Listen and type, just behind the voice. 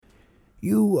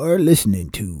You are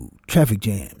listening to Traffic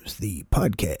Jams, the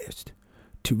podcast.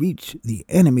 To reach the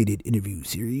animated interview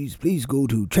series, please go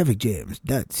to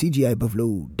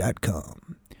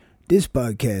trafficjams.cgibuffalo.com. This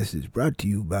podcast is brought to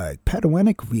you by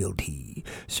Padawanik Realty,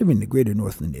 serving the greater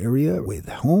Northland area with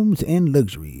homes and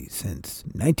luxuries since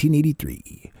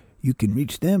 1983. You can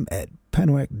reach them at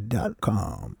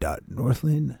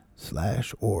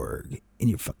padawanik.com.northland/org. In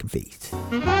your fucking face.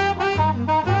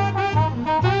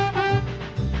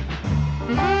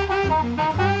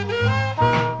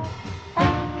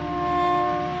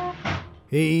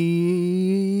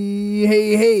 Hey,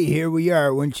 here we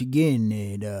are once again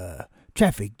at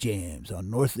Traffic Jams on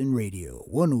Northland Radio,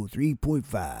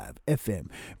 103.5 FM,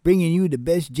 bringing you the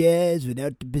best jazz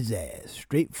without the pizzazz,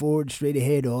 straightforward, straight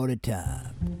ahead all the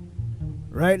time.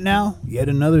 Right now, yet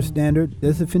another standard,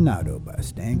 Desafinado by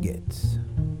Stan Getz.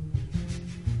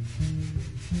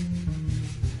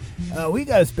 We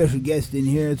got a special guest in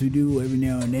here, as we do every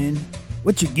now and then.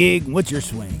 What's your gig and what's your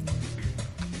swing?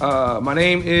 My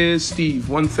name is Steve,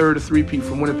 1/3 of 3P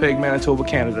from Winnipeg, Manitoba,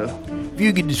 Canada. If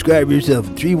you could describe yourself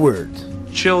in 3 words.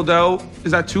 Chilled out.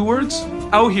 Is that 2 words?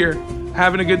 Out here,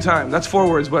 having a good time. That's 4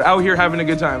 words, but out here having a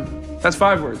good time. That's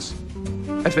 5 words,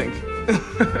 I think.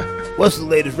 What's the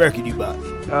latest record you bought?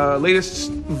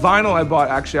 Latest vinyl I bought,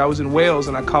 actually, I was in Wales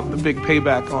and I copped the Big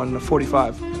Payback on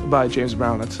 45 by James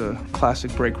Brown. That's a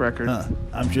classic break record.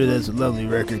 I'm sure that's a lovely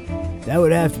record. That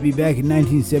would have to be back in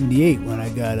 1978 when I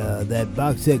got that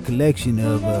box set collection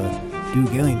of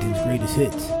Duke Ellington's greatest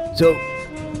hits. So,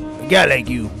 a guy like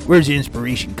you, where's the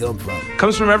inspiration come from?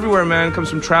 Comes from everywhere, man. Comes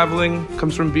from traveling.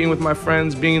 Comes from being with my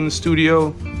friends, being in the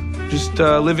studio, just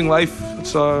living life.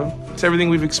 It's everything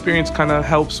we've experienced kind of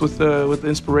helps with the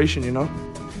inspiration, you know?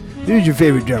 Who's your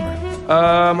favorite drummer?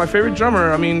 My favorite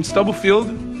drummer, Stubblefield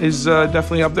is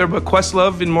definitely up there, but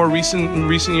Questlove in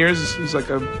recent years is like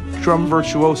a drum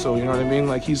virtuoso, you know what I mean?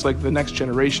 Like he's like the next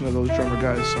generation of those drummer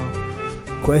guys, so.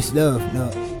 Questlove, no,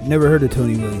 never heard of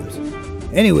Tony Williams.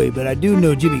 Anyway, but I do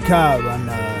know Jimmy Cobb on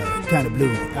Kind of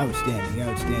Blue,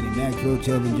 outstanding. Max Roach,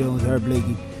 Elvin Jones, Art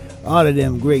Blakey, all of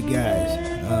them great guys.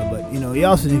 But, you know, you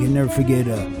also can never forget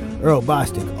Earl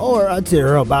Bostic. Or I'd say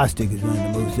Earl Bostic is one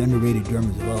of the most underrated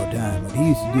drummers of all time. What he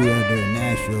used to do out there in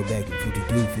Nashville back in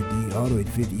 52, 50, all the way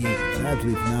to 58. It's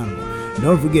absolutely phenomenal. And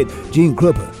don't forget Gene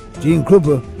Krupa.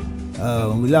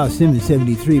 We lost him in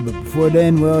 73, but before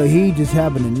then, well, he just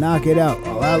happened to knock it out.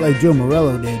 A lot like Joe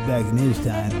Morello did back in his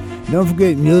time. Don't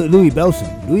forget Louis Bellson.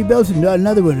 Louis Bellson,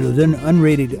 another one of those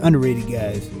underrated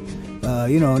guys.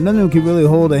 None of them can really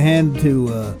hold a hand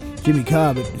to Jimmy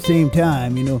Cobb at the same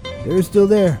time. You know, they're still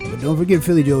there. But don't forget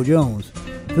Philly Joe Jones.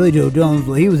 Philly Joe Jones,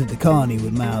 well, he was at the Colony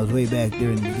with Miles way back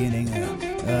there in the beginning.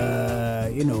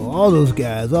 All those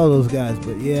guys.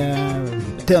 But yeah,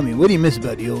 tell me, what do you miss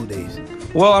about the old days?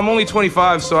 Well, I'm only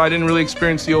 25, so I didn't really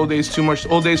experience the old days too much. The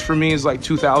old days for me is like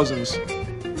 2000s.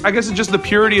 I guess it's just the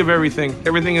purity of everything.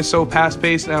 Everything is so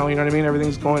fast-paced now, you know what I mean?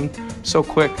 Everything's going so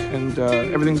quick, and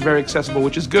everything's very accessible,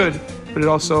 which is good, but it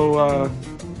also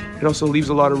leaves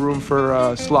a lot of room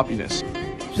for sloppiness.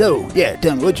 So, yeah,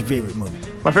 tell me, what's your favorite movie?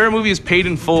 My favorite movie is Paid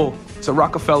in Full. It's a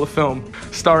Rockefeller film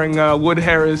starring Wood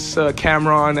Harris,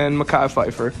 Cameron, and Mekhi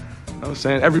Phifer. I was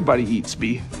saying, everybody eats,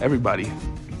 B. Everybody.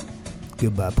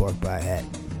 Goodbye, Pork Pie Hat.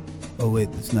 Oh, wait,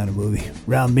 it's not a movie.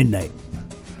 Round Midnight,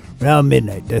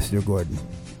 Dexter Gordon.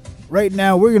 Right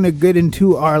now, we're going to get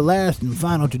into our last and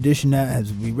final tradition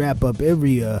as we wrap up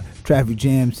every Traffic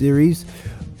Jam series.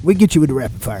 We get you with the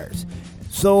rapid fires.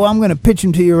 So I'm going to pitch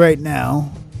them to you right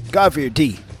now. Coffee or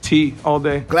tea? Tea, all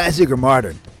day. Classic or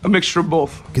modern? A mixture of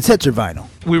both. Cassettes or vinyl?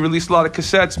 We released a lot of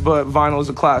cassettes, but vinyl is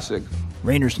a classic.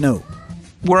 Rain or snow?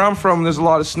 Where I'm from, there's a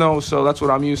lot of snow, so that's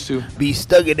what I'm used to. Be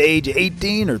stuck at the age of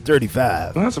 18 or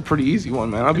 35? Well, that's a pretty easy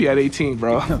one, man. I'll be at 18,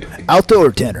 bro. Alto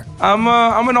or tenor? I'm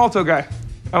an alto guy.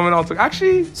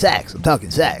 Actually... Sax. I'm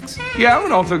talking sax. Yeah, I'm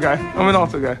an alto guy.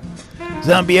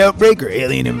 Zombie outbreak or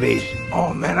alien invasion?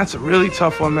 Oh, man, that's a really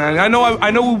tough one, man. I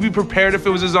know we'd be prepared if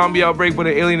it was a zombie outbreak, but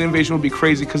an alien invasion would be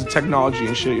crazy because of technology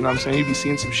and shit, you know what I'm saying? You'd be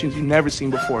seeing some shit you've never seen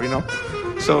before, you know?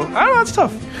 So, I don't know, it's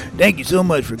tough. Thank you so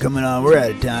much for coming on. We're out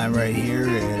of time right here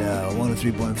at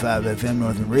 103.5 FM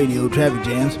Northern Radio, Traffic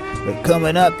Jams. But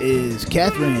coming up is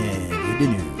Catherine with the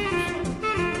news.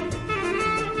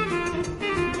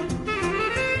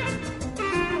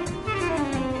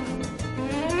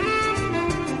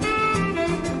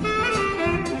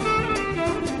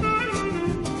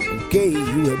 Okay,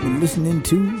 you have been listening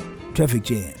to Traffic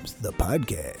Jams, the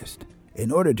podcast.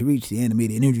 In order to reach the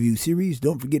animated interview series,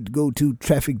 don't forget to go to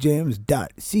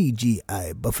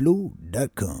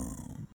trafficjams.cgibuffalo.com.